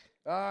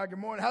Good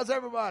morning. How's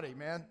everybody,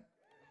 man?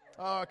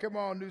 Come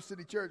on, New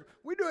City Church.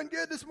 We doing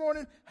good this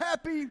morning?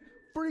 Happy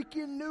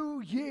freaking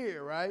New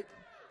Year, right?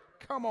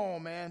 Come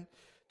on, man.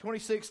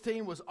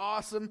 2016 was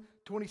awesome.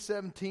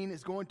 2017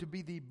 is going to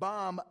be the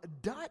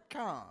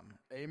bomb.com.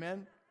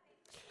 Amen.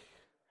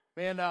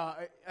 Man,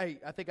 hey,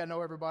 I think I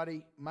know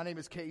everybody. My name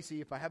is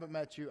Casey. If I haven't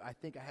met you, I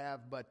think I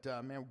have. But,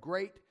 man,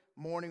 great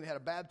morning. We had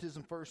a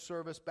baptism first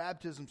service,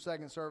 baptism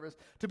second service.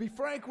 To be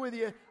frank with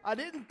you, I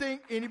didn't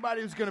think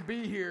anybody was going to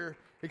be here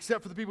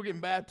except for the people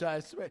getting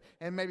baptized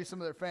and maybe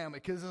some of their family,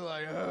 because it's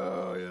like,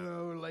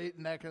 late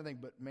and that kind of thing.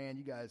 But, man,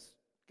 you guys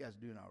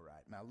doing all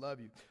right. Man, I love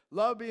you.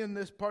 Love being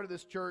this part of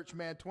this church,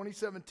 man.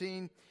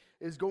 2017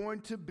 is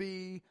going to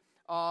be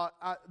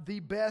the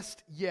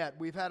best yet.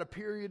 We've had a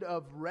period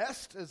of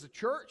rest as a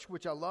church,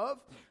 which I love.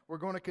 We're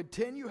going to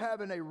continue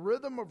having a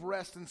rhythm of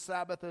rest and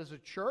Sabbath as a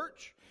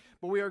church,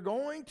 but we are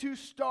going to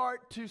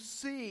start to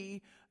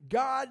see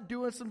God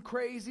doing some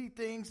crazy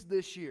things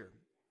this year.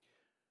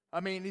 I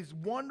mean, these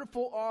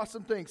wonderful,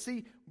 awesome things.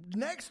 See,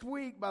 next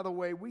week, by the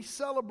way, we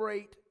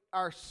celebrate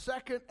our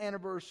second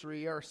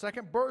anniversary, our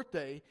second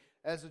birthday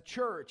as a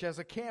church, as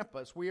a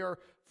campus. We are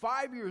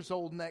 5 years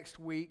old next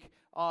week,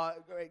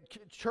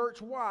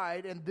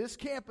 church-wide, and this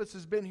campus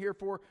has been here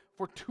for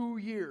 2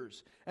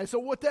 years. And so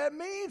what that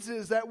means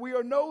is that we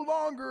are no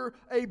longer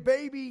a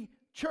baby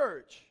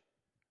church,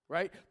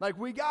 right? Like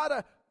we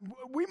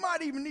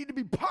might even need to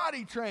be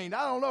potty trained.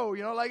 I don't know,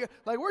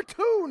 like we're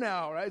 2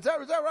 now, right? Is that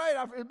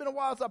right? It's been a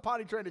while since I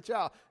potty trained a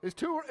child. Is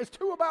two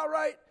about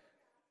right?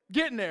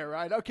 Getting there,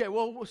 right? Okay,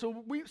 well,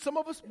 so some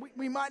of us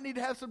might need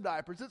to have some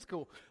diapers. It's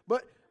cool.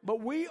 But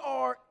we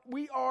are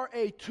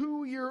a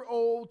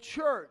 2-year-old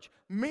church,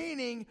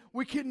 meaning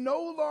we can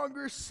no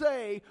longer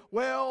say,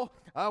 well,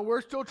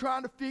 we're still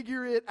trying to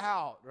figure it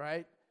out,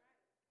 right?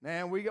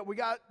 Man, we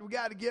got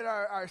to get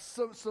our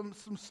some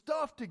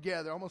stuff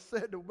together. I almost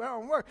said the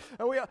wrong word.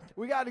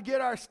 We got to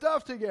get our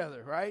stuff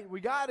together, right?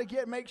 We got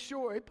to make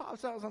sure it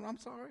pops out. I'm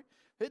sorry.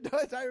 It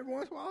does every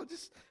once in a while,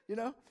 just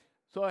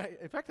So,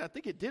 in fact, I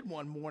think it did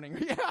one morning.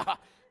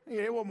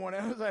 Yeah, one morning.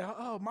 I was like,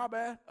 oh, my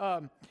bad.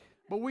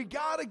 But we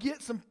got to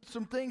get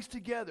some things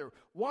together.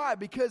 Why?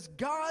 Because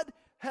God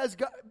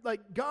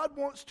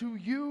wants to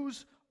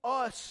use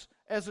us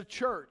as a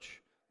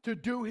church to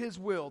do His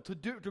will, to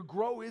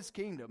grow His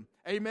kingdom.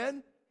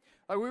 Amen?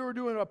 Like we were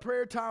doing a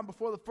prayer time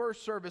before the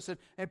first service,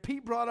 and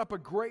Pete brought up a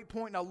great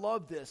point, and I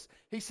love this.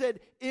 He said,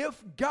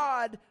 if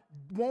God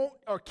won't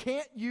or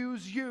can't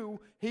use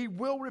you, He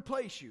will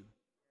replace you.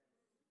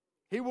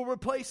 He will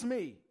replace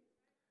me.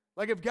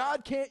 Like if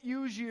God can't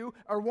use you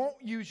or won't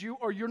use you,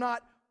 or you're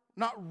not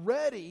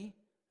ready.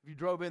 If you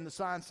drove in, the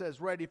sign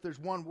says ready. If there's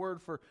one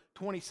word for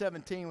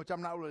 2017, which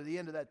I'm not really the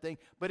end of that thing,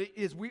 but it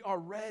is we are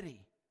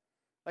ready.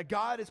 Like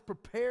God is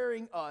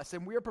preparing us,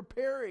 and we are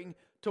preparing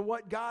to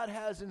what God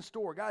has in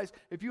store. Guys,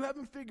 if you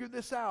haven't figured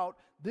this out,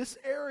 this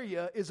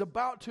area is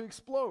about to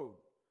explode.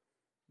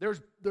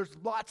 There's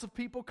lots of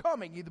people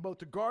coming, either both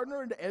to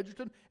Gardner and to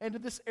Edgerton and to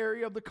this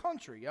area of the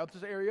country, out to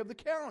this area of the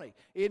county.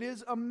 It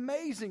is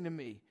amazing to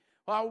me.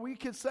 While we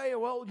could say,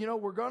 well,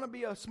 we're going to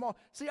be a small...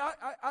 See,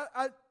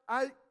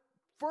 I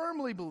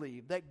firmly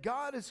believe that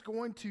God is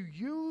going to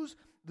use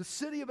the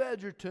city of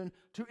Edgerton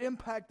to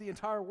impact the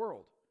entire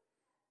world.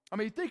 I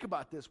mean, think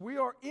about this. We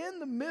are in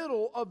the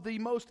middle of the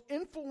most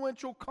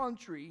influential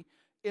country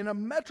in a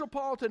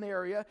metropolitan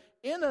area,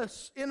 in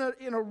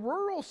a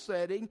rural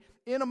setting,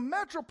 in a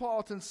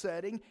metropolitan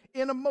setting,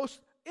 in a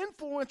most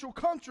influential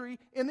country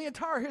in the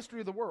entire history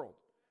of the world.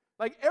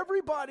 Like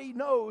everybody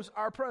knows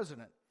our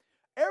president.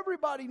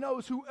 Everybody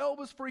knows who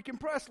Elvis freaking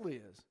Presley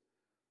is.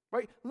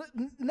 Right?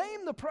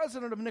 Name the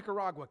president of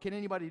Nicaragua. Can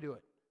anybody do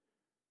it?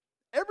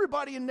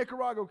 Everybody in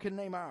Nicaragua can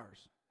name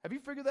ours. Have you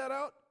figured that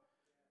out?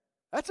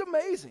 That's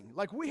amazing.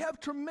 Like we have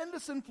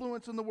tremendous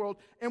influence in the world,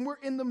 and we're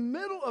in the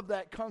middle of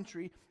that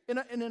country in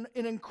an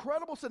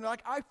incredible setting.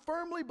 Like I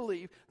firmly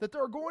believe that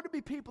there are going to be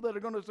people that are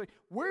going to say,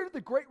 where did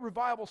the great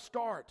revival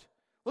start?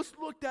 Let's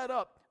look that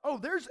up. Oh,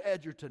 there's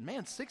Edgerton. Man,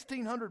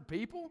 1,600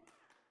 people?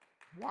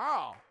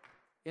 Wow.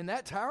 In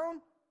that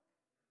town?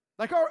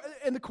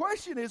 And the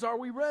question is, are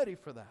we ready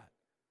for that?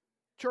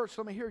 Church,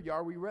 let me hear you.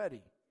 Are we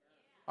ready?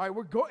 All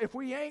right, if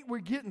we ain't, we're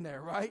getting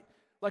there, right?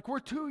 Like we're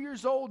 2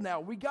 years old now.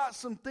 We got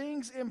some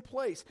things in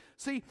place.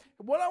 See,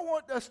 what I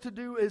want us to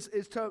do is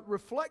to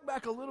reflect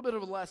back a little bit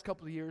over the last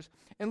couple of years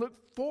and look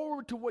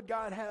forward to what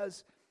God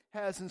has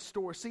in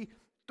store. See,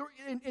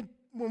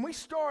 when we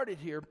started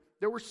here,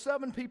 there were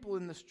 7 people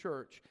in this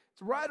church.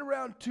 It's right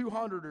around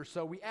 200 or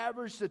so. We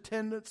averaged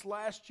attendance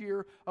last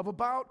year of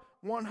about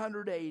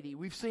 180.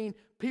 We've seen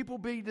people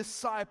be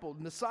discipled,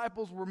 and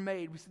disciples were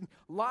made. We've seen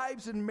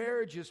lives and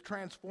marriages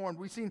transformed.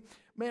 We've seen,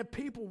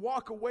 people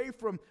walk away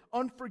from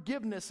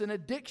unforgiveness and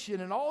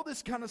addiction and all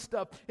this kind of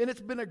stuff. And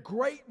it's been a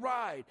great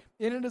ride.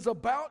 And it is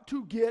about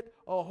to get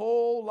a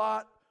whole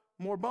lot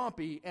more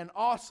bumpy and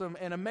awesome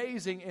and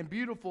amazing and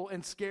beautiful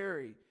and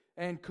scary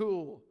and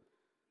cool.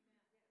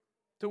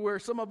 To where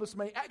some of us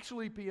may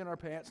actually pee in our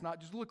pants,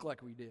 not just look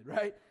like we did,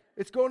 right?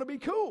 It's going to be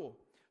cool.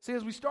 See,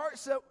 as we start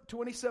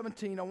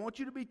 2017, I want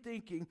you to be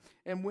thinking,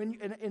 and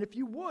if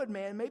you would,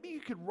 man, maybe you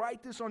could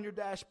write this on your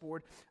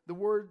dashboard, the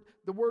word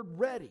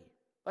ready.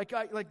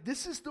 Like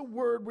this is the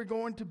word we're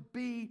going to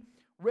be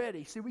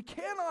ready. See, we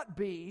cannot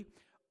be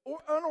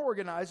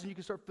unorganized, and you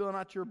can start filling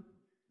out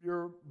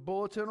your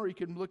bulletin, or you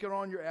can look it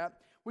on your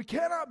app. We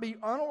cannot be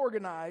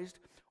unorganized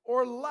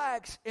or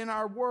lax in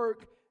our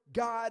work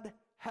God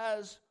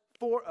has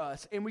for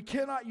us. And we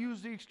cannot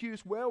use the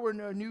excuse, well, we're in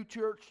a new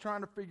church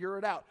trying to figure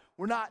it out.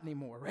 We're not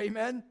anymore.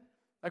 Amen?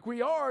 Like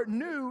we are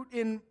new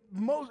in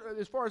most,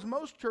 as far as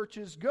most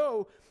churches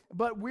go,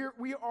 but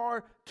we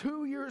are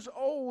 2 years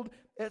old.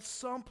 At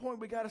some point,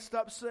 we got to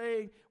stop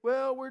saying,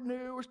 well, we're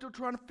new, we're still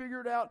trying to figure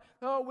it out.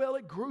 Oh, well,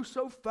 it grew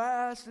so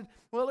fast, and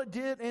well, it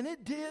did,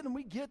 and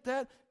we get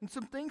that, and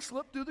some things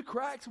slipped through the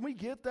cracks, and we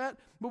get that,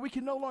 but we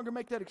can no longer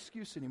make that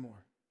excuse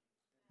anymore,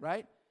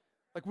 right?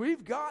 Like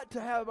we've got to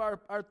have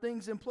our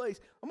things in place.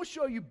 I'm going to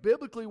show you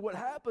biblically what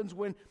happens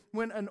when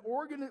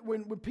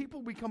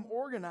people become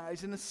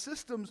organized and the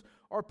systems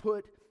are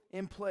put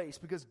in place,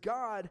 because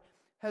God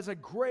has a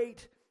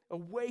great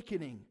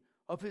awakening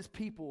of his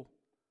people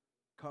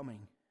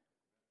coming.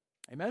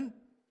 Amen?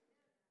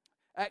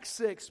 Acts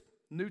 6,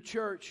 new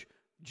church,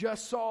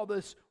 just saw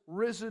this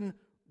risen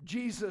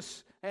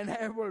Jesus, and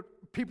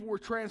people were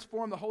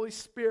transformed. The Holy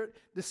Spirit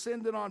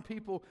descended on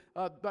people.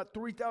 About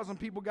 3,000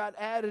 people got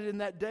added in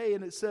that day,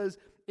 and it says,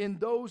 in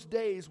those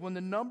days when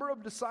the number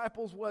of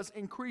disciples was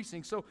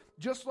increasing. So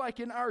just like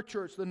in our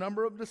church, the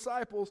number of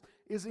disciples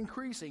is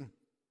increasing.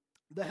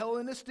 The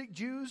Hellenistic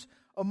Jews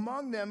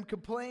among them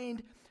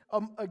complained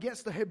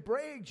against the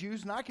Hebraic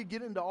Jews, and I could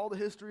get into all the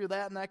history of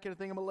that and that kind of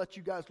thing. I'm going to let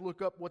you guys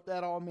look up what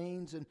that all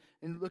means and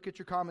look at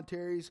your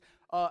commentaries.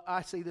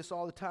 I say this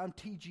all the time,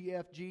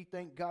 TGFG,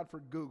 thank God for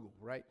Google,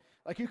 right?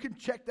 Like you can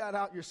check that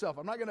out yourself.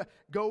 I'm not going to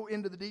go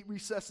into the deep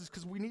recesses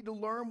because we need to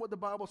learn what the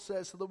Bible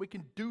says so that we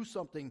can do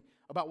something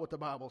about what the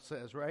Bible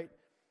says, right?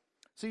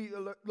 See,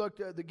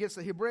 look against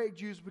the Hebraic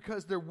Jews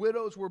because their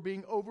widows were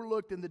being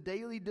overlooked in the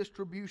daily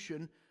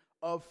distribution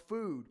of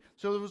food.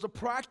 So there was a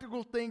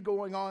practical thing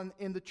going on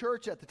in the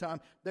church at the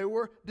time. They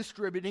were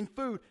distributing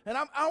food. And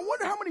I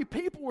wonder how many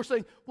people were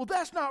saying, well,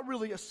 that's not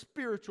really a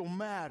spiritual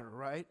matter,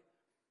 right?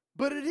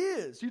 But it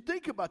is. You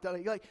think about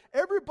that. Like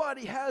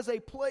everybody has a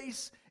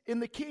place in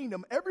the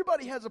kingdom.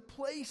 Everybody has a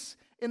place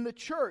in the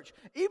church.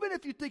 Even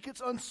if you think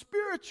it's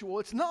unspiritual,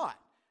 it's not.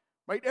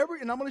 Right?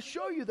 And I'm going to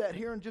show you that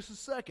here in just a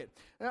second.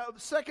 Now, the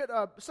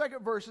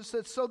second verse, it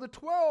says, so the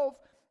 12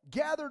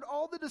 gathered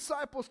all the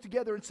disciples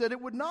together and said, it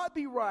would not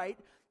be right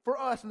for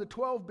us, and the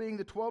 12 being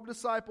the 12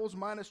 disciples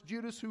minus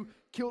Judas who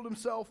killed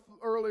himself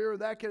earlier,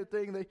 that kind of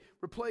thing, they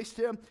replaced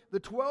him. The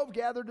 12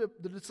 gathered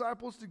the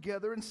disciples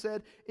together and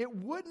said, it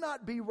would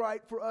not be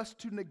right for us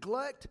to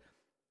neglect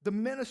the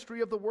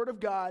ministry of the Word of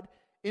God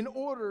in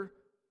order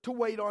to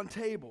wait on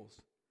tables.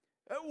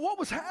 What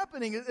was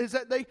happening is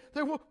that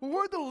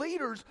we're the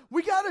leaders.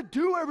 We got to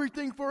do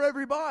everything for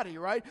everybody,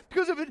 right?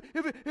 Because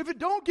if it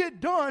don't get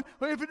done,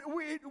 if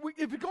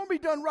it's going to be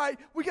done right,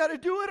 we got to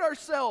do it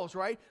ourselves,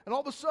 right? And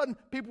all of a sudden,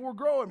 people were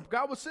growing.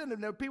 God was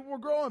sending them. People were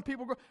growing.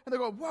 And they're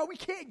going, wow, we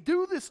can't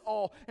do this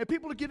all. And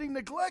people are getting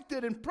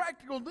neglected, and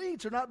practical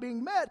needs are not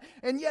being met.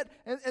 And yet,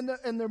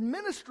 and their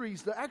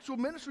ministries, the actual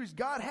ministries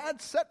God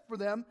had set for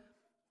them,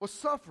 was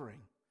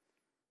suffering.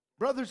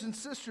 Brothers and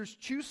sisters,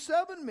 choose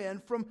 7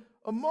 men from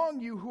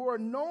among you who are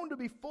known to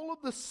be full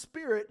of the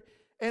Spirit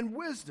and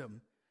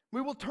wisdom.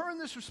 We will turn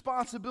this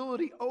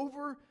responsibility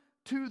over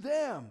to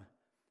them,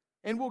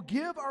 and we'll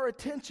give our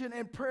attention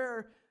and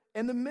prayer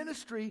and the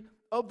ministry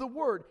of the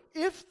Word.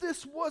 If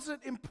this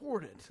wasn't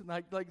important,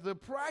 like the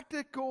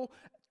practical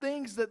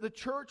things that the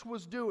church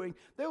was doing,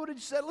 they would have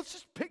just said, let's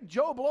just pick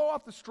Joe Blow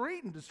off the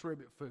street and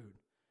distribute food.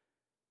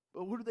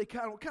 But what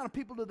kind of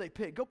people do they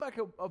pick? Go back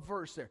a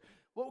verse there.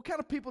 What kind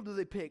of people do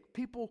they pick?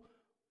 People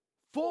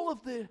full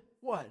of the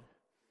what?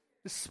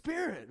 The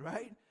Spirit,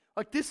 right?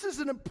 Like this is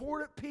an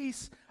important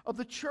piece of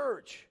the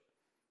church.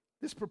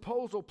 This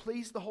proposal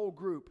pleased the whole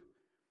group.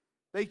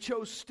 They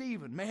chose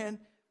Stephen. Man,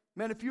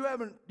 if you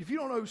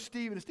don't know who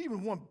Stephen is,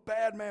 Stephen one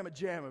bad mamma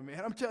jamma,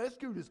 man. I'm telling you, this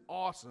dude is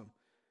awesome.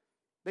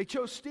 They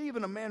chose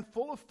Stephen, a man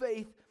full of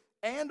faith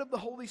and of the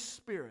Holy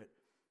Spirit.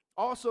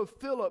 Also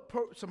Philip,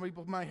 some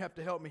people might have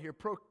to help me here.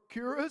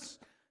 Prochorus,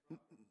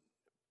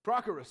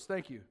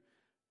 thank you.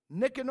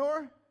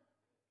 Nicanor,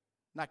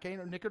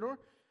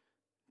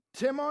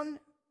 Timon,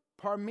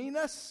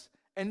 Parmenas,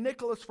 and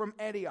Nicholas from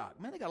Antioch.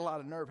 Man, they got a lot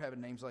of nerve having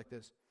names like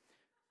this.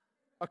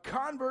 A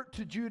convert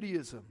to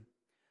Judaism.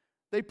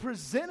 They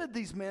presented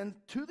these men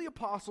to the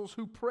apostles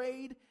who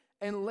prayed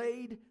and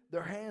laid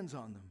their hands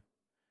on them.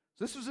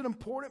 So this was an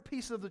important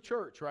piece of the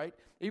church, right?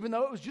 Even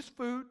though it was just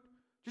food,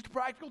 just a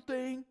practical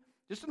thing,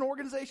 just an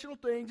organizational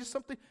thing, just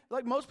something,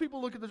 like most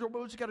people look at this,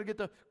 well, we just got to get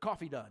the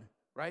coffee done.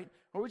 Right?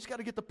 Or we just got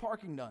to get the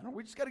parking done. Or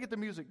we just got to get the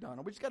music done.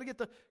 Or we just got to get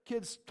the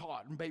kids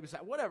taught and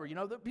babysat. Whatever,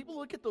 people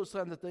look at those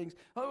kinds of things.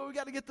 Oh, we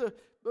got to get the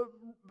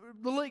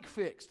lake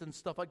fixed and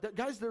stuff like that.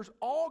 Guys, there's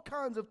all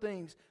kinds of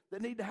things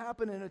that need to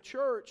happen in a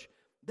church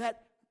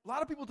that a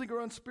lot of people think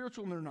are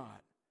unspiritual and they're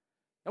not.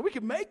 And we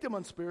can make them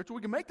unspiritual.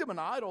 We can make them an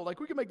idol. Like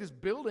we can make this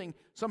building,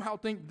 somehow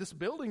think this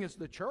building is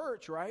the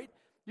church, right?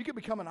 You can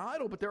become an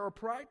idol, but there are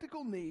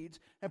practical needs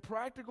and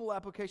practical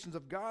applications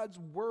of God's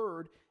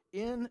word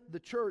in the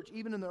church,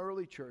 even in the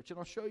early church. And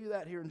I'll show you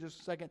that here in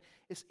just a second.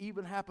 It's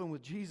even happened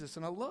with Jesus,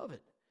 and I love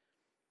it.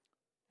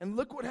 And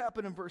look what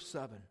happened in verse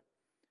 7.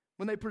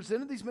 When they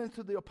presented these men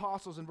to the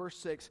apostles in verse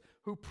 6,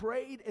 who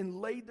prayed and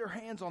laid their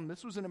hands on them.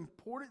 This was an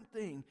important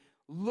thing.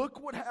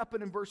 Look what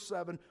happened in verse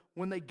 7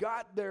 when they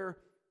got their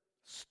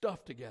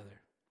stuff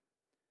together.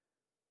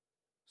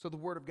 So the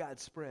word of God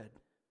spread.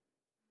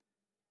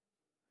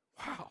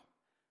 Wow.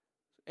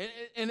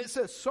 And it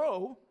says,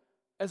 so,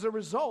 as a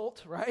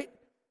result, right,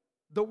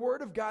 the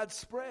word of God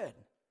spread.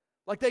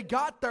 Like they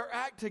got their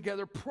act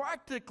together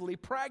practically,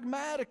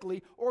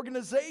 pragmatically,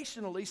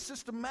 organizationally,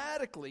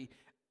 systematically,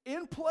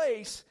 in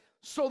place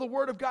so the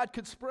word of God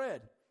could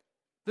spread.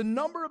 The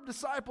number of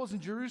disciples in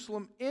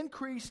Jerusalem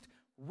increased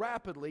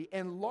rapidly,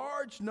 and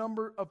large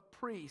number of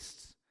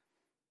priests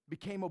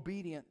became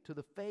obedient to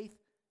the faith.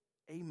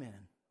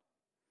 Amen.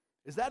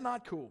 Is that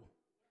not cool?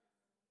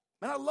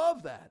 Man, I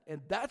love that.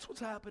 And that's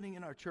what's happening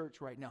in our church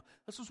right now.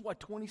 This is why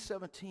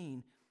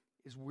 2017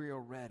 is we're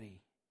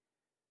ready.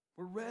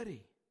 We're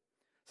ready.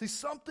 See,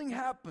 something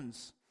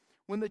happens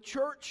when the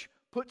church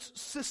puts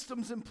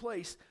systems in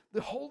place.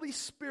 The Holy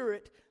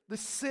Spirit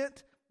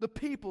sent the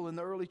people in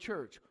the early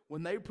church.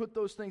 When they put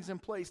those things in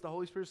place, the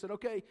Holy Spirit said,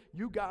 okay,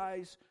 you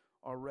guys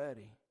are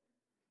ready.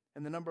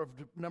 And the number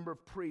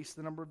of priests,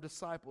 the number of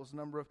disciples, the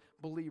number of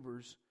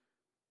believers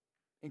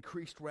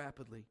increased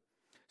rapidly.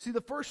 See,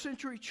 the first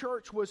century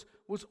church was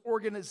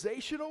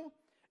organizational,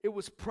 it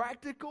was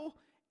practical,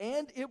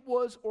 and it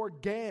was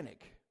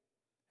organic.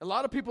 A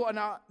lot of people are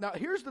now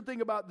here's the thing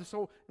about this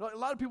whole, a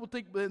lot of people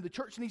think the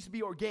church needs to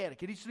be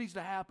organic. It needs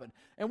to happen.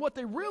 And what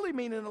they really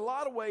mean in a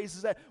lot of ways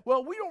is that,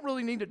 well, we don't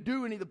really need to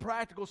do any of the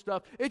practical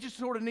stuff. It just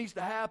sort of needs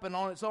to happen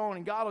on its own,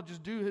 and God will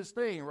just do his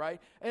thing, right?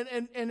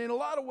 And in a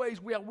lot of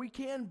ways, we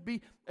can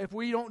be, if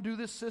we don't do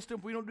this system,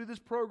 if we don't do this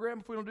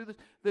program, if we don't do this,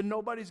 then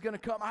nobody's going to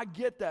come. I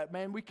get that,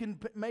 man. We can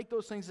make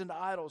those things into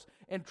idols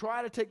and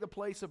try to take the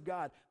place of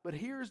God. But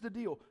here's the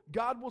deal.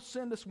 God will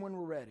send us when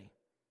we're ready.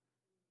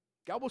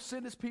 God will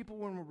send his people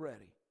when we're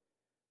ready.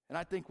 And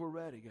I think we're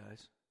ready,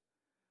 guys.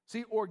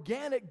 See,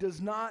 organic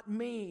does not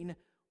mean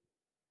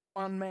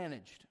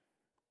unmanaged.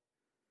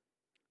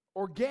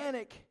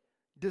 Organic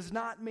does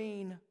not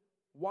mean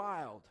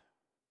wild.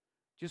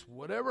 Just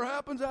whatever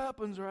happens,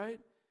 happens, right?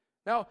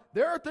 Now,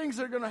 there are things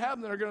that are going to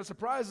happen that are going to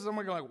surprise us. I'm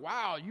going to go like,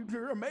 wow,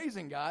 you're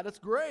amazing, God. That's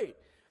great.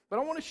 But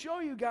I want to show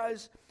you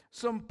guys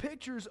some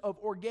pictures of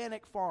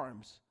organic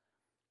farms.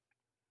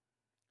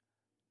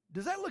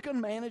 Does that look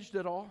unmanaged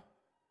at all?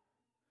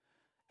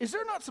 Is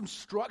there not some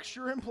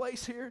structure in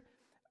place here?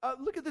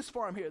 Look at this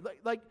farm here.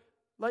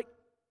 Like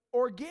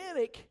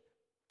organic,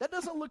 that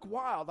doesn't look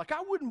wild. Like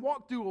I wouldn't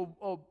walk through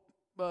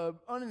a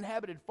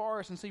uninhabited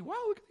forest and see, wow,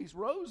 look at these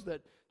rows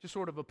that just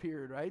sort of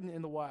appeared, right,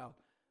 in the wild.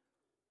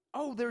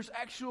 Oh, there's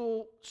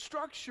actual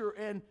structure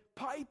and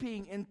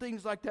piping and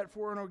things like that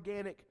for an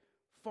organic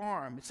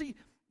farm. See,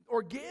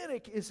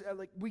 organic is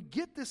like we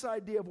get this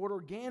idea of what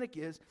organic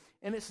is,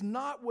 and it's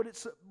not what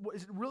it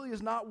really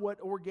is not what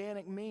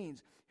organic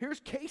means. Here's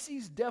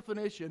Casey's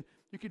definition.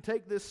 You can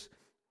take this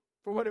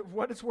for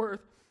what it's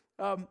worth.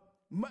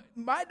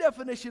 My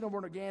definition of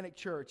an organic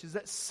church is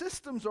that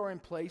systems are in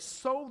place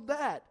so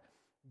that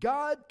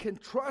God can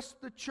trust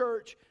the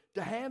church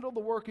to handle the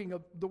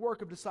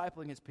work of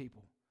discipling his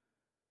people.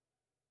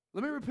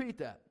 Let me repeat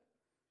that.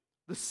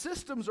 The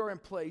systems are in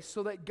place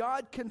so that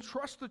God can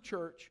trust the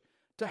church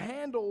to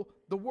handle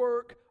the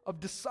work of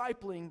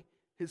discipling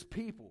his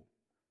people.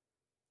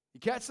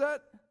 You catch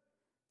that?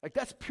 Like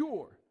that's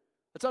pure.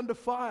 That's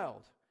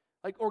undefiled.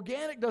 Like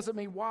organic doesn't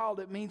mean wild,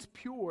 it means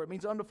pure. It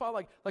means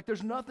undefiled. Like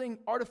there's nothing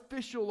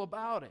artificial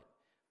about it.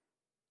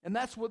 And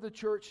that's what the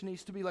church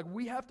needs to be. Like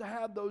we have to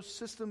have those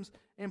systems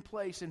in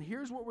place. And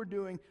here's what we're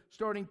doing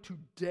starting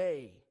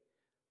today.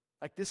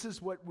 Like this is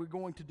what we're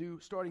going to do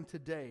starting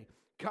today.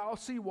 Kyle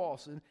C.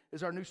 Walson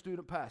is our new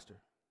student pastor.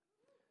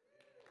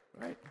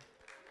 Right?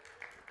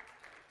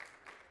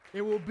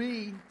 It will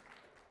be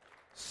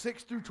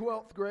 6th through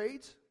 12th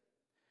grades.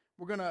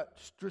 We're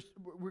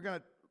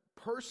gonna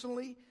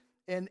personally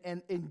and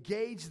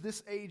engage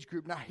this age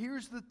group. Now,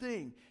 here's the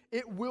thing: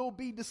 it will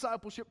be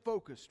discipleship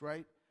focused,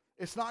 right?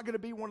 It's not going to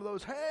be one of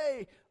those,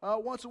 hey,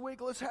 once a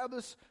week, let's have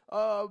this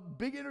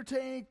big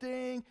entertaining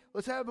thing.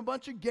 Let's have a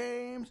bunch of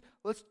games.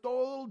 Let's throw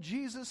a little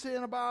Jesus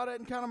in about it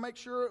and kind of make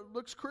sure it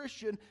looks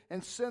Christian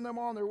and send them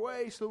on their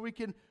way so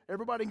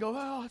everybody can go,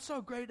 oh, it's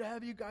so great to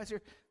have you guys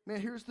here.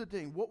 Man, here's the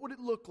thing. What would it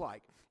look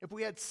like if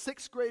we had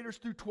 6th graders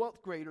through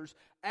 12th graders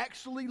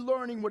actually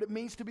learning what it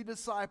means to be a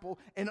disciple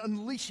and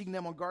unleashing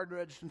them on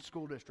Gardner-Edgerton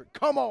School District?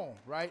 Come on,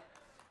 right?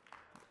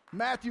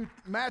 Matthew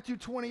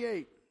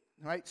 28,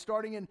 right?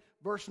 Starting in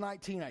verse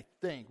 19, I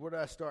think. Where did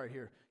I start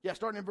here? Yeah,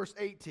 starting in verse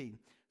 18. It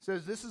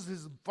says, this is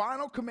his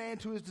final command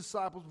to his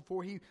disciples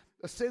before he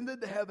ascended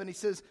to heaven.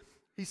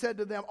 He He said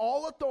to them,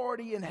 all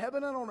authority in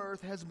heaven and on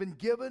earth has been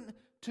given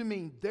to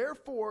me.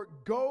 Therefore,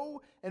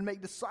 go and make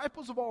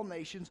disciples of all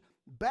nations,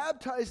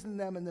 baptizing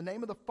them in the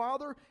name of the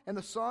Father and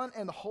the Son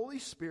and the Holy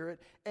Spirit,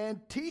 and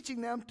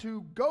teaching them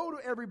to go to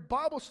every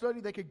Bible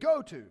study they could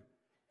go to.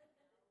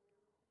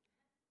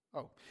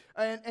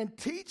 And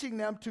teaching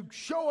them to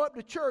show up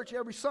to church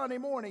every Sunday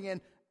morning and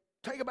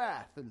take a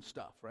bath and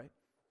stuff, right?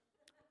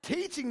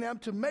 Teaching them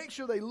to make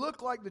sure they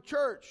look like the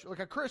church, like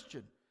a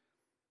Christian.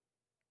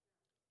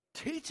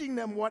 Teaching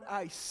them what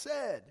I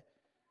said.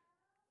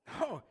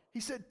 Oh, he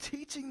said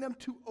teaching them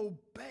to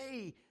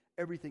obey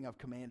everything I've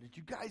commanded.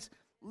 You guys,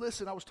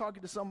 listen, I was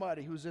talking to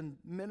somebody who's in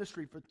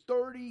ministry for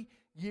 30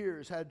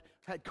 years, had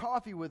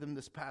coffee with him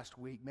this past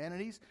week, man,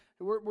 and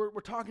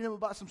we're talking to him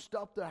about some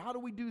stuff that how do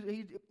we do,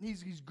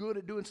 he's good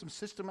at doing some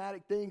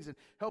systematic things and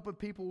helping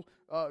people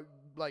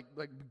like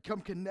become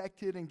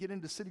connected and get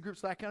into city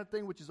groups, that kind of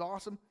thing, which is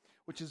awesome,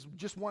 which is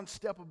just one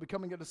step of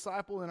becoming a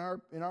disciple in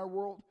our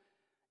world.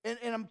 And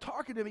I'm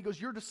talking to him, he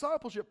goes, your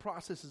discipleship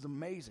process is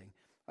amazing.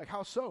 Like,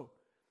 how so?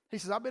 He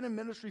says, I've been in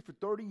ministry for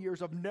 30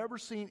 years. I've never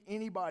seen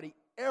anybody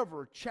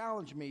ever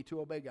challenge me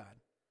to obey God.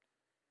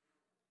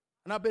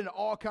 And I've been to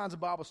all kinds of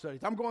Bible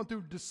studies. I'm going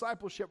through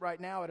discipleship right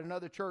now at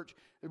another church.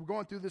 We're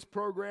going through this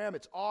program.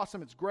 It's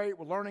awesome. It's great.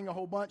 We're learning a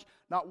whole bunch.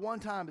 Not one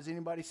time has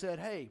anybody said,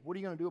 hey, what are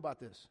you going to do about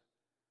this?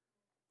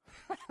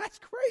 That's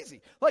crazy.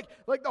 Like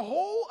the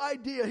whole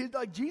idea,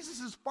 like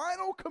Jesus'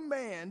 final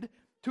command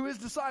to his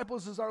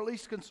disciples is our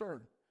least concern.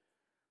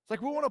 It's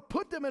like we want to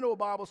put them into a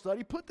Bible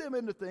study, put them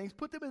into things,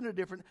 put them into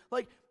different,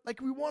 like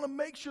we want to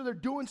make sure they're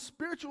doing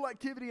spiritual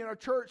activity in our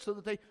church so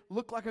that they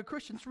look like a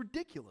Christian. It's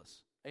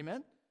ridiculous.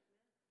 Amen?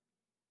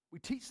 We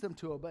teach them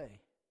to obey.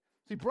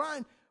 See,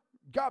 Brian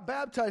got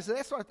baptized.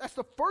 That's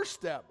the first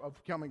step of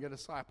becoming a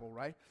disciple,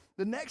 right?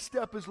 The next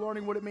step is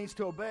learning what it means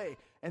to obey.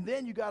 And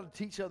then you got to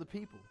teach other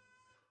people.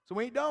 So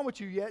we ain't done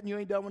with you yet, and you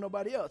ain't done with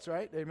nobody else,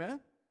 right?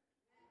 Amen?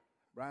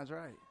 Brian's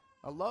right.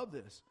 I love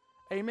this.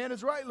 Amen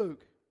is right,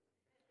 Luke.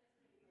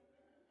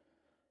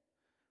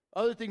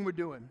 Other thing we're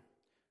doing,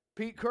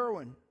 Pete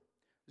Kerwin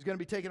is going to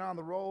be taking on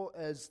the role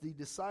as the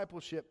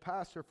discipleship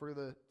pastor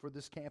for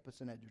this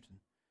campus in Edgerton.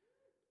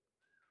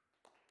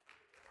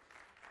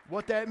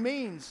 What that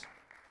means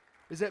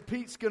is that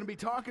Pete's going to be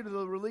talking to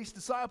the released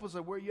disciples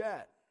of where you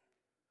at.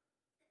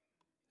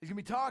 He's going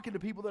to be talking to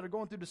people that are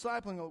going through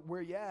discipling of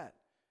where you at.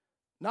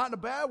 Not in a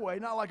bad way,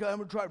 not like I'm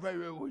going to try to, I'm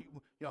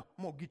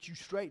going to get you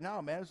straight now,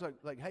 man. It's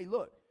like, hey,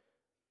 look.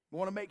 We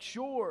want to make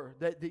sure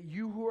that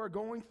you who are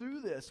going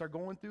through this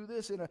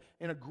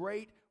in a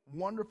great,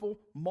 wonderful,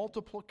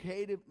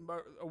 multiplicative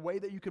way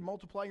that you can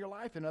multiply your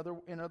life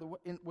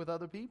with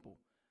other people.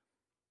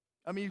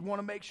 I mean, you want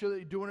to make sure that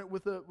you're doing it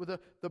with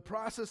the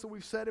process that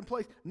we've set in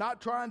place.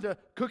 Not trying to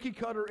cookie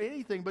cutter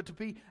anything, but to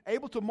be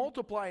able to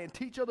multiply and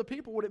teach other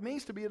people what it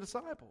means to be a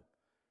disciple.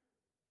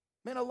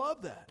 Man, I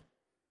love that.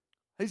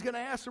 He's going to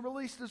ask the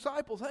released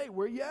disciples, hey,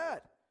 where you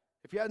at?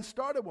 If you hadn't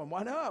started one,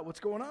 why not?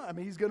 What's going on? I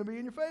mean, he's going to be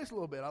in your face a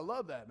little bit. I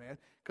love that, man,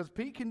 because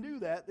Pete can do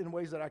that in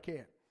ways that I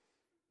can't.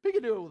 Pete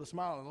can do it with a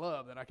smile and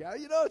love that I can't.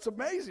 It's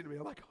amazing to me.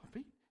 I'm like, oh,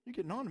 Pete, you're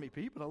getting on to me,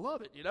 Pete, but I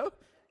love it,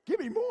 Give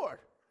me more.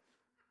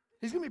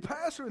 He's going to be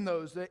pastoring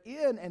those that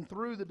in and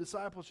through the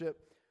discipleship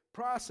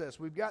process.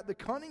 We've got the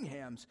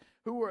Cunninghams,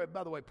 who are,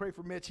 by the way, pray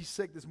for Mitch. He's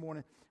sick this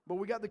morning. But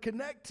we got the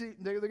connecting.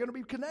 They're going to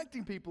be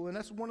connecting people, and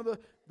that's one of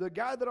the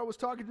guy that I was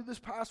talking to this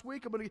past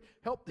week.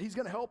 He's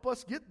going to help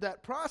us get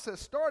that process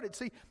started.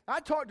 See,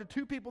 I talked to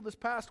 2 people this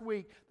past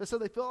week that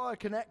said they filled out a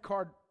Connect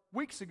card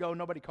weeks ago.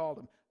 Nobody called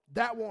them.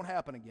 That won't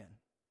happen again.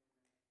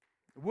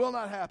 It will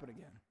not happen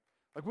again.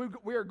 Like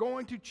we are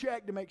going to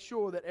check to make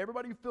sure that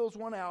everybody who fills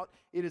one out,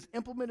 it is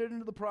implemented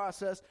into the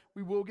process.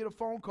 We will get a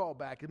phone call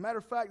back. As a matter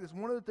of fact, it's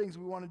one of the things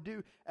we want to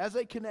do as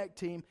a Connect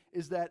team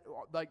is that,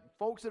 like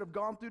folks that have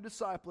gone through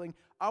discipling,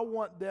 I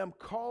want them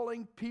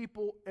calling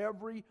people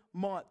every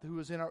month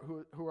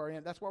who are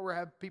in. That's why we're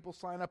having people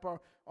sign up on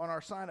our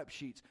sign-up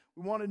sheets.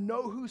 We want to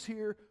know who's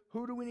here.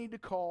 Who do we need to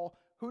call?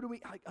 Who do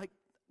we like?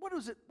 What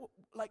is it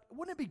like?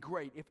 Wouldn't it be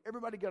great if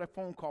everybody got a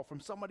phone call from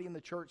somebody in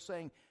the church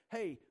saying,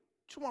 "Hey,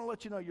 just want to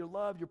let you know you're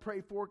loved, you're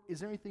prayed for.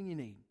 Is there anything you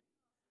need?"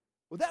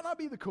 Would that not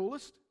be the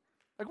coolest?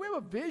 Like we have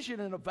a vision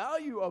and a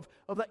value of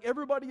that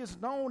everybody is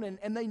known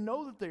and they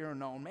know that they are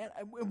known, man.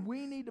 And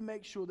we need to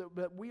make sure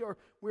that we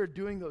are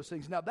doing those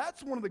things. Now,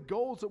 that's one of the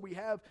goals that we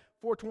have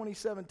for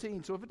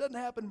 2017. So if it doesn't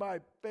happen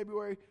by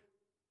February,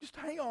 just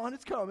hang on,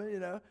 it's coming,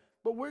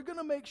 But we're going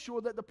to make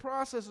sure that the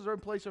processes are in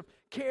place of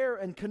care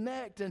and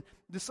connect and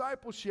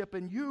discipleship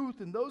and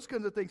youth and those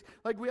kinds of things.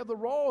 Like we have the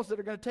roles that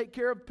are going to take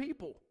care of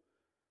people.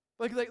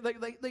 Like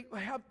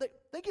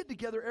they get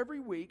together every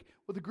week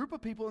with a group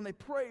of people and they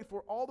pray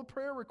for all the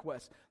prayer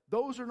requests.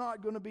 Those are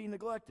not going to be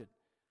neglected.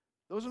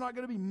 Those are not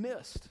going to be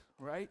missed,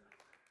 right?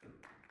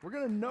 We're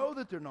going to know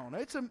that they're known.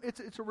 It's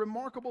a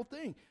remarkable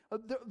thing.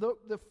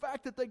 The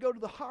fact that they go to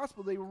the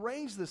hospital, they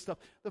arrange this stuff.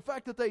 The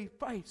fact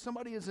that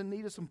somebody is in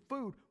need of some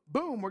food,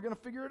 boom, we're going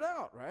to figure it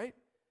out, right?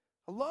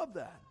 I love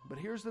that. But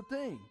here's the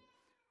thing.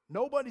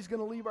 Nobody's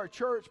going to leave our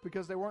church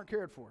because they weren't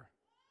cared for.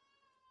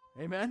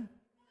 Amen?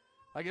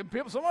 Like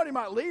somebody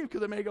might leave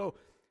because they may go,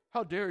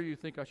 how dare you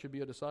think I should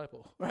be a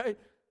disciple, right?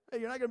 Hey,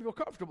 you're not going to feel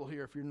comfortable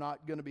here if you're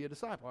not going to be a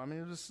disciple. I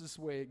mean, this is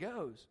the way it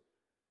goes.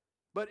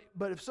 But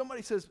if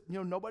somebody says,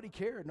 nobody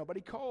cared,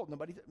 nobody called,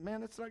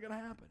 man, that's not going to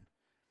happen.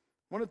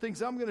 One of the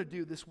things I'm going to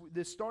do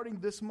this starting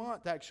this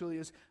month actually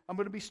is I'm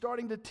going to be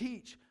starting to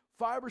teach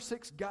 5 or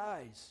 6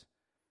 guys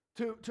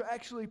to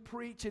actually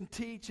preach and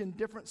teach in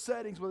different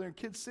settings, whether in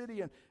Kid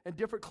City and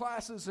different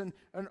classes and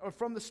or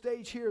from the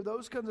stage here,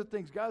 those kinds of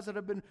things. Guys that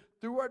have been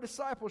through our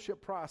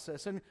discipleship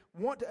process and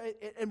we're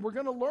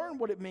going to learn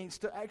what it means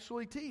to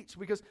actually teach,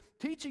 because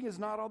teaching is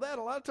not all that.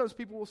 A lot of times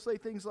people will say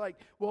things like,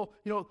 well,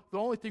 the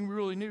only thing we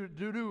really need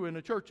to do in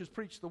a church is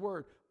preach the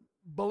word.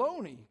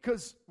 Baloney,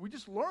 because we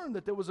just learned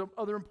that there was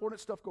other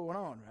important stuff going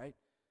on, right?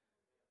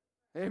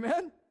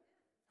 Amen?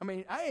 I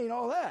mean, I ain't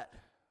all that.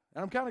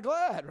 And I'm kind of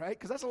glad, right?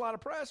 Because that's a lot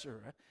of pressure,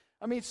 right?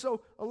 I mean,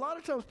 so a lot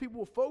of times people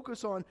will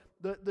focus on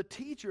the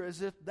teacher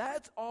as if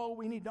that's all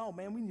we need. No,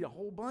 man, we need a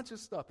whole bunch of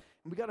stuff.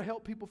 And we got to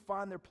help people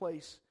find their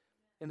place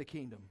in the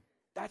kingdom.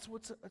 That's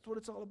what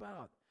it's all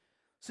about.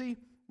 See,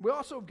 we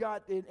also have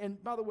got,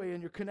 and by the way,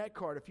 in your Connect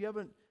card, if you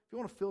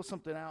want to fill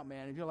something out,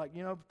 man, if you're like,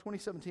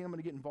 2017, I'm going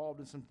to get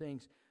involved in some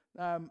things.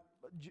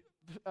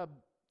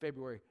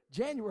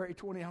 January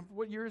 20,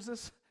 what year is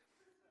this?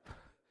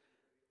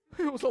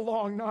 It was a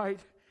long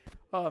night.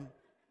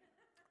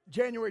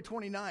 January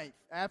 29th,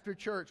 after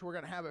church, we're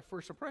going to have a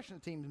First Impression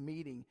Team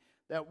meeting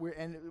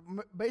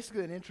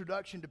basically an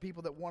introduction to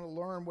people that want to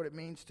learn what it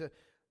means to,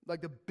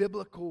 like, the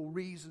biblical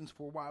reasons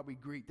for why we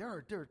greet. There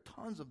are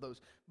tons of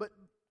those. But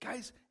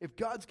guys, if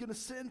God's going to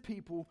send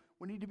people,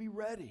 we need to be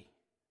ready.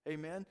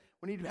 Amen.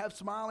 We need to have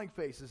smiling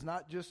faces,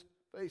 not just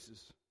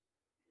faces.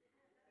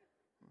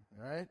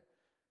 All right?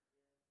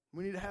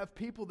 We need to have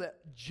people that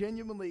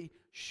genuinely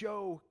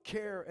show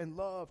care and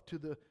love to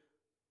the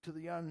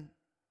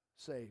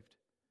unsaved.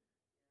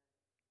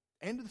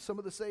 And to some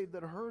of the saved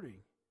that are hurting.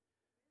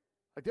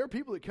 Like, there are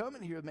people that come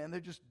in here, man, they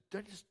just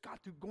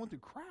going through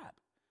crap.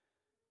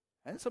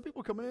 And some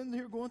people coming in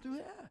here going through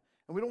that.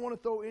 And we don't want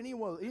to throw any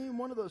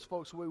one of those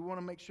folks away. We want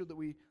to make sure that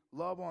we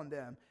love on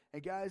them.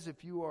 And guys,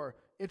 if you are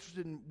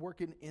interested in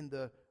working in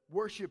the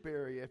worship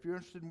area, if you're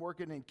interested in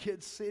working in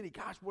Kid City,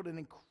 gosh, what an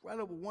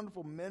incredible,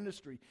 wonderful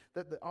ministry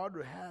that the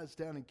Audra has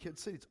down in Kid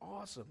City. It's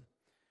awesome.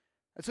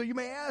 And so you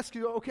may ask,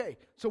 okay,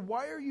 so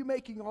why are you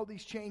making all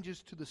these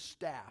changes to the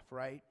staff,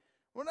 right?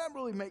 We're not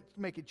really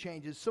making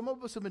changes. Some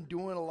of us have been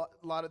doing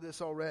a lot of this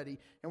already,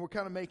 and we're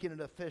kind of making it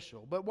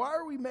official. But why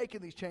are we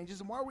making these changes,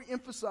 and why are we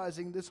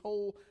emphasizing this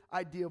whole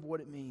idea of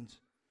what it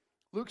means?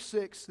 Luke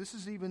 6, this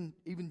is even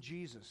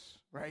Jesus,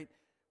 right?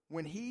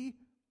 When he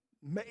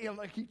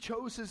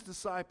chose his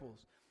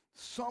disciples,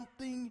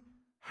 something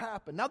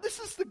happened. Now this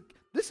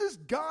is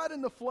God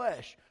in the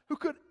flesh, who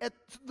could at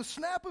the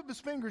snap of his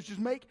fingers just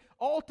make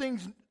all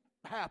things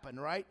happen,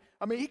 right?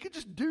 I mean, he could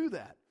just do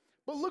that.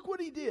 But look what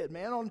he did,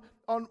 man.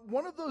 On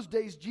one of those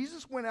days,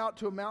 Jesus went out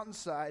to a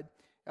mountainside,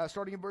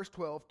 starting in verse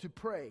 12, to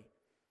pray,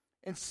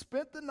 and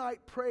spent the night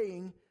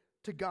praying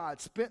to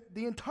God. Spent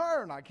the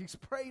entire night. He's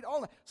prayed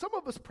all night. Some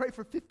of us pray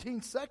for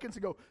 15 seconds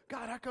and go,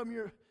 God, how come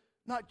you're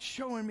not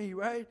showing me,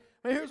 right?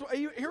 I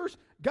mean, here's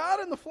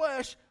God in the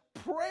flesh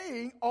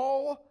praying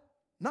all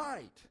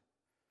night.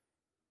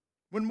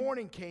 When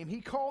morning came, he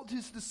called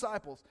his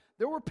disciples.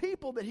 There were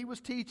people that he was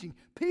teaching,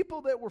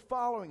 people that were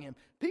following him,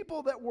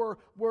 people that were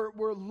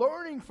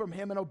learning from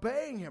him and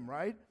obeying him,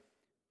 right?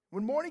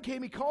 When morning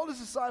came, he called his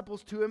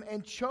disciples to him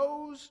and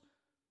chose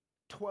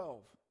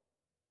 12.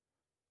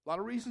 A lot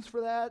of reasons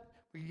for that.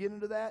 We can get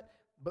into that.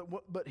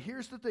 But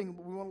here's the thing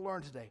we want to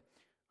learn today.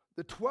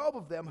 The 12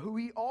 of them, who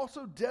he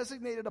also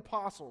designated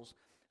apostles: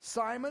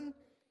 Simon,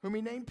 whom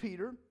he named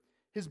Peter,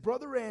 his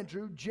brother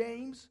Andrew,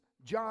 James,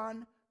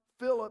 John,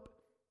 Philip,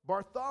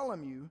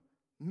 Bartholomew,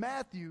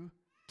 Matthew,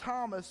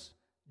 Thomas,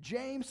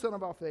 James, son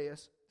of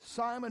Alphaeus,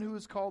 Simon, who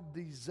is called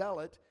the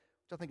Zealot,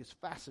 which I think is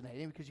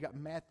fascinating because you got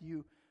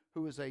Matthew,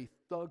 who is a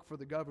thug for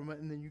the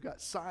government, and then you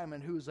got Simon,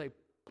 who is a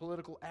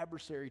political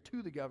adversary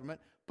to the government.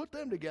 Put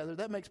them together,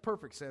 that makes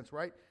perfect sense,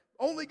 right?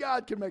 Only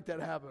God can make that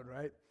happen,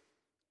 right?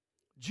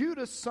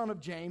 Judas, son of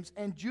James,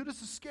 and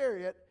Judas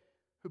Iscariot,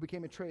 who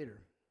became a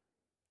traitor.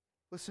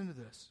 Listen to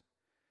this.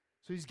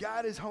 So he's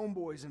got his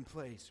homeboys in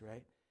place,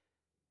 right?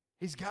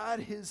 He's got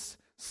his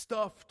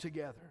stuff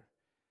together.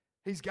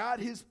 He's got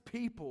his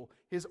people,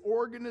 his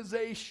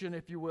organization,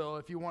 if you will,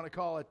 if you want to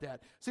call it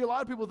that. See, a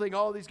lot of people think,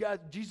 these guys,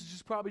 Jesus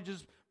just probably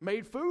just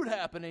made food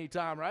happen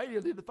anytime, right? He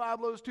did the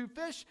 5 loaves, 2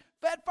 fish,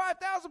 fed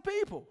 5,000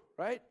 people,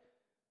 right?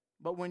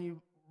 But when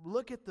you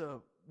look at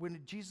when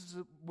Jesus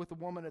was with the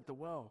woman at the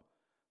well,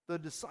 the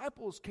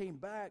disciples came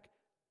back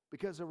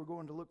because they were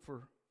going to look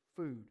for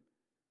food.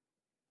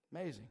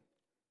 Amazing.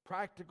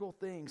 Practical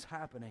things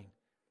happening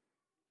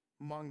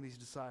among these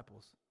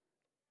disciples.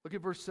 Look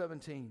at verse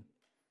 17.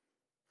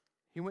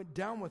 He went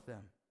down with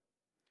them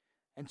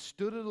and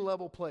stood at a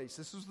level place.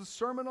 This was the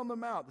Sermon on the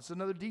Mount. This is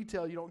another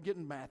detail you don't get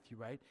in Matthew,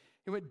 right?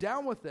 He went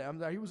down with them.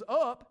 Now he was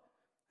up,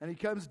 and he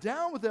comes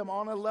down with them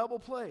on a level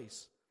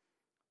place.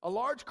 A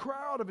large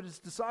crowd of his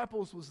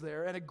disciples was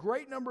there, and a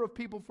great number of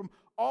people from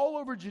all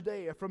over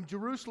Judea, from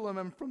Jerusalem,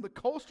 and from the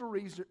coastal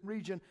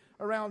region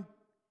around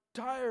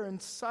Tyre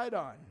and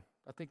Sidon,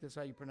 I think that's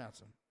how you pronounce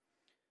them,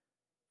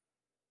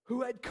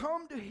 who had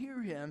come to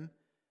hear him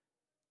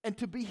and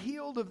to be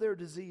healed of their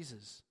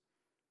diseases.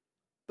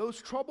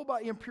 Those troubled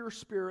by impure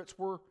spirits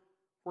were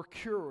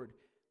cured.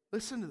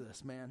 Listen to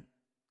this, man.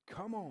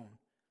 Come on.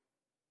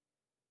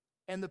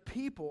 And the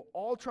people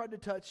all tried to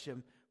touch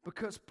him,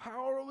 because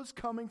power was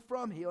coming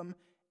from him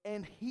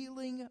and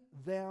healing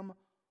them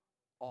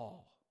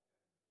all.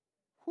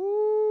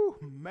 Whoo,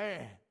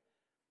 man.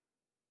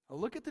 Now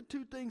look at the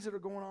two things that are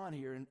going on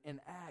here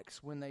in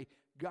Acts when they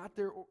got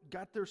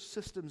their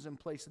systems in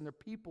place and their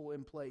people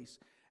in place.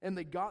 And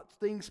they got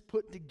things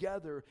put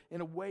together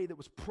in a way that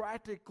was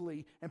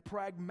practically and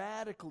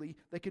pragmatically,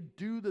 they could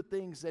do the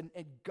things. And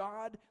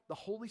God, the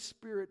Holy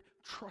Spirit,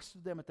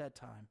 trusted them at that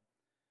time.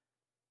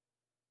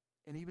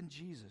 And even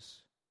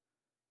Jesus.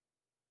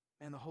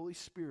 And the Holy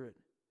Spirit,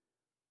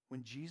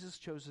 when Jesus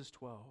chose his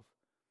 12,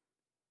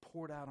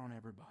 poured out on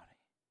everybody.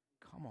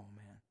 Come on,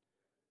 man.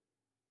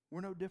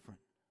 We're no different.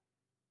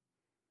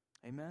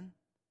 Amen?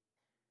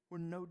 We're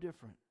no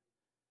different.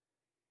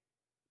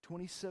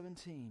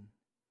 2017,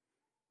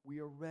 we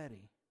are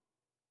ready.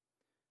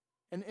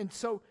 And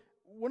so,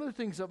 one of the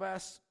things I've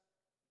asked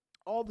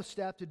all the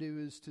staff to do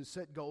is to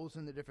set goals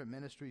in the different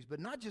ministries, but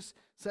not just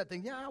set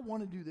things, I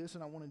want to do this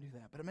and I want to do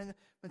that. But I mean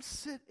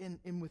sit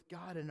in with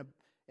God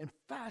and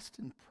fast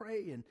and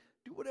pray and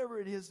do whatever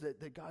it is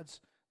that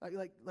God's,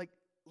 like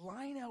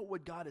line out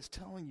what God is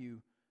telling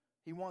you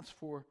he wants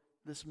for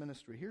this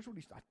ministry. Here's what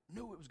I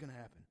knew it was going to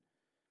happen.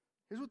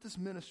 Here's what this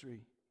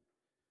ministry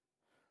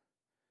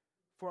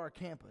for our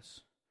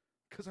campus,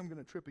 because I'm going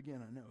to trip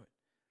again, I know it.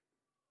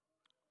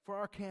 For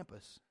our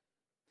campus,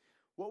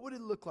 what would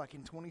it look like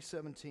in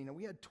 2017? And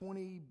we had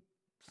 29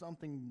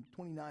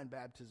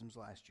 baptisms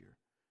last year.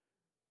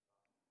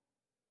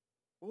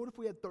 What if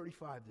we had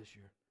 35 this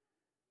year?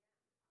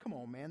 Come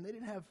on, man. They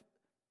didn't have,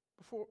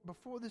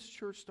 before this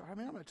church started, I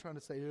mean, I'm not trying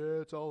to say,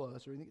 it's all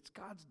us or anything. It's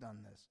God's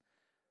done this.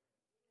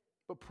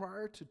 But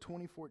prior to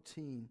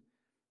 2014,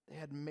 they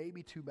had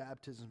maybe 2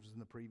 baptisms in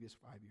the previous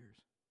 5 years.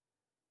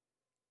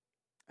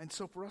 And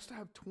so for us to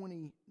have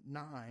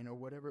 29 or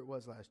whatever it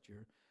was last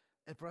year,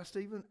 and for us to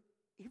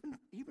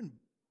even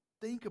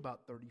think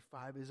about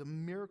 35 is a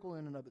miracle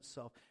in and of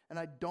itself. And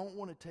I don't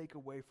want to take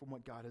away from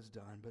what God has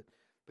done, but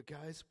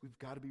guys, we've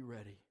got to be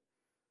ready.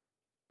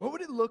 What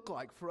would it look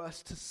like for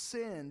us to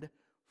send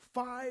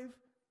five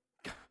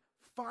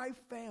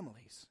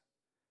families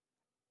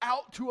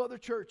out to other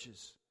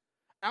churches,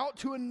 out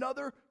to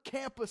another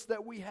campus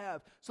that we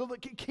have, so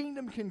that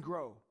kingdom can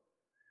grow?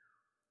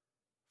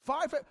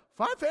 Five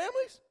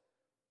families?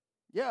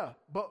 Yeah,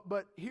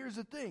 but here's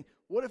the thing.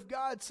 What if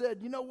God said,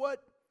 you know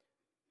what?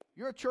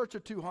 You're a church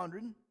of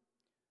 200.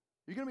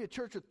 You're going to be a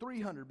church of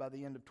 300 by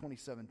the end of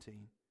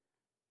 2017,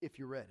 if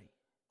you're ready.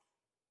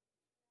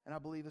 And I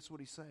believe that's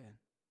what he's saying.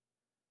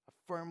 I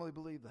firmly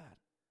believe that.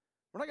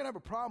 We're not going to have a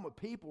problem with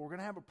people. We're going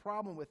to have a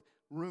problem with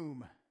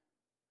room.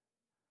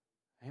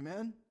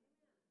 Amen?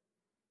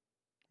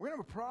 We're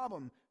going to have a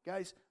problem,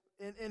 guys.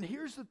 And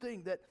here's the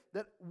thing, that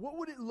what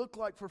would it look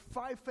like for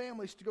 5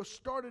 families to go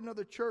start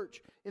another church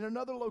in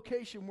another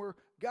location where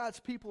God's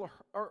people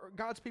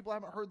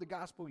haven't heard the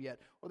gospel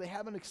yet, or they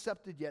haven't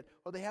accepted yet,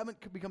 or they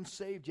haven't become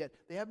saved yet,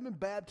 they haven't been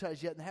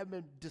baptized yet, and they haven't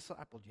been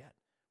discipled yet?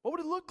 What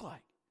would it look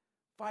like?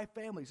 5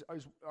 families.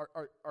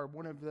 Are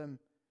one of them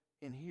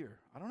in here?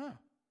 I don't know.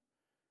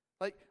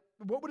 Like,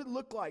 what would it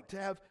look like to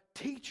have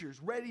teachers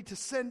ready to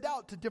send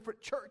out to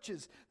different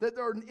churches that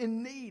are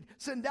in need,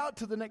 send out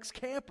to the next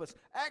campus,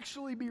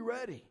 actually be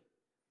ready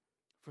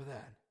for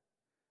that?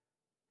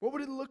 What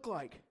would it look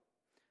like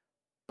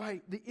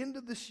by the end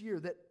of this year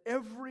that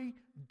every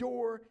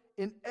door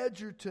in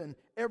Edgerton,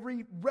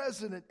 every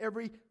resident,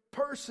 every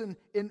person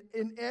in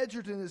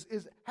Edgerton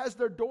has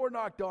their door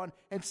knocked on,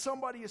 and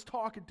somebody is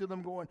talking to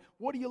them going,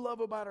 what do you love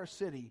about our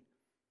city?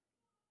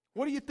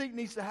 What do you think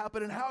needs to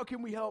happen, and how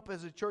can we help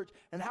as a church,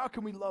 and how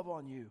can we love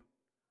on you?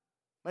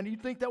 And do you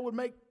think that would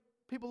make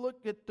people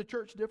look at the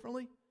church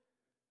differently?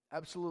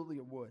 Absolutely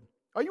it would.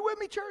 Are you with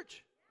me,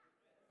 church?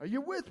 Are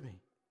you with me?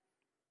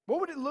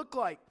 What would it look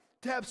like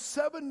to have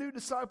 7 new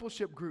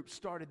discipleship groups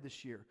started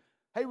this year?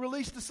 Hey,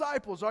 Release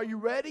Disciples, are you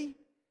ready?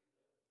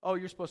 Oh,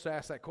 you're supposed to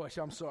ask that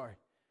question. I'm sorry.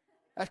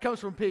 That comes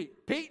from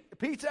Pete.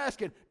 Pete's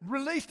asking,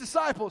 Release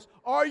Disciples,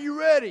 are you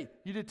ready?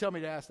 You did tell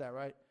me to ask that,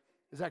 right?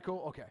 Is that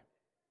cool? Okay.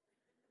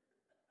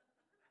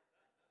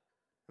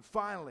 And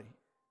finally,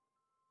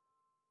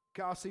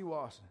 Kyle C.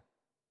 Wasson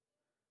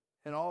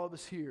and all of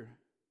us here,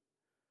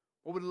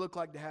 what would it look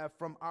like to have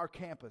from our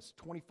campus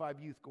 25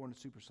 youth going to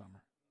Super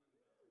Summer?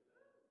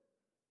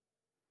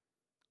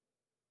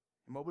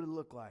 And what would it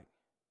look like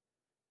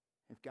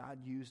if God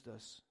used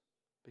us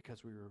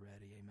because we were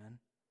ready? Amen.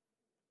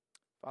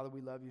 Father,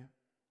 we love you.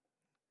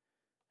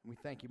 And we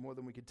thank you more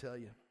than we could tell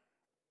you.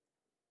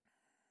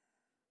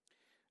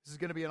 This is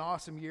going to be an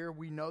awesome year.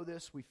 We know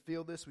this. We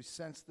feel this. We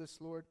sense this,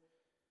 Lord.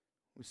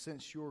 We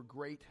sense your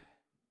great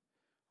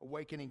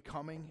awakening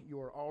coming.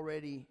 You are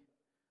already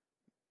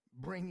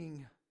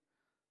bringing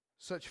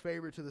such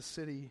favor to the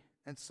city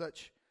and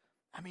such,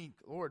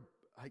 Lord,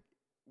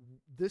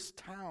 this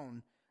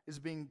town is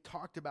being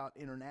talked about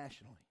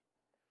internationally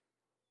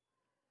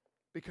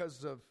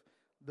because of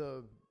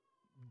the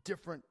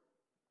different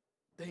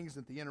things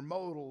at the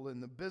intermodal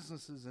and the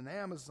businesses and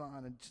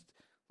Amazon. And just,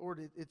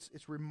 Lord,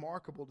 it's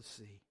remarkable to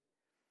see.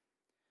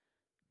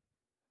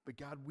 But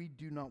God, we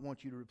do not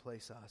want you to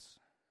replace us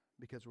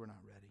because we're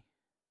not ready.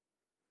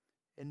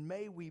 And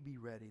may we be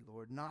ready,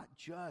 Lord, not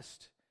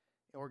just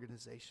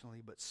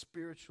organizationally, but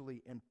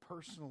spiritually and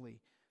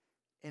personally.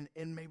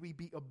 And may we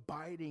be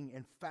abiding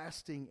and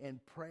fasting and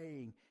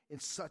praying in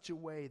such a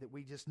way that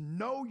we just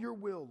know your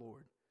will,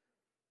 Lord.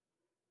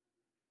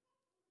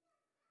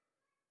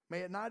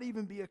 May it not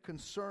even be a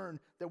concern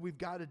that we've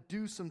got to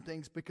do some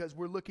things because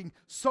we're looking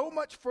so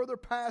much further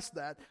past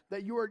that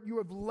you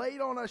have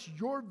laid on us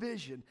your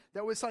vision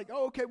that it's like,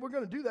 oh, okay, we're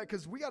going to do that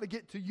because we got to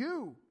get to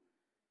you.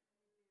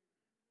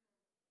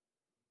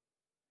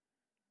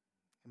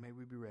 And may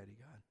we be ready,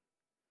 God.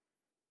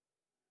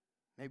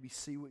 May we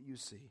see what you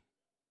see,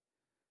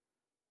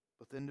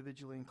 both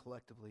individually and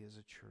collectively as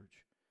a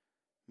church.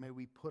 May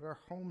we put our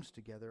homes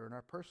together and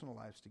our personal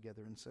lives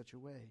together in such a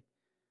way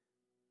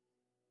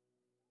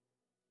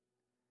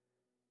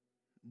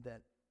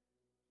that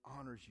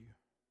honors you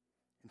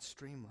and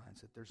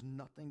streamlines it. There's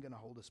nothing going to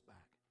hold us back.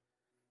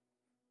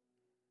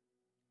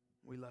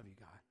 We love you,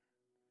 God.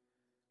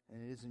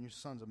 And it is in your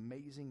Son's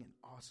amazing and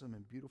awesome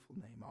and beautiful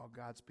name. All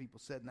God's people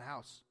said in the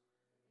house,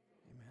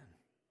 amen.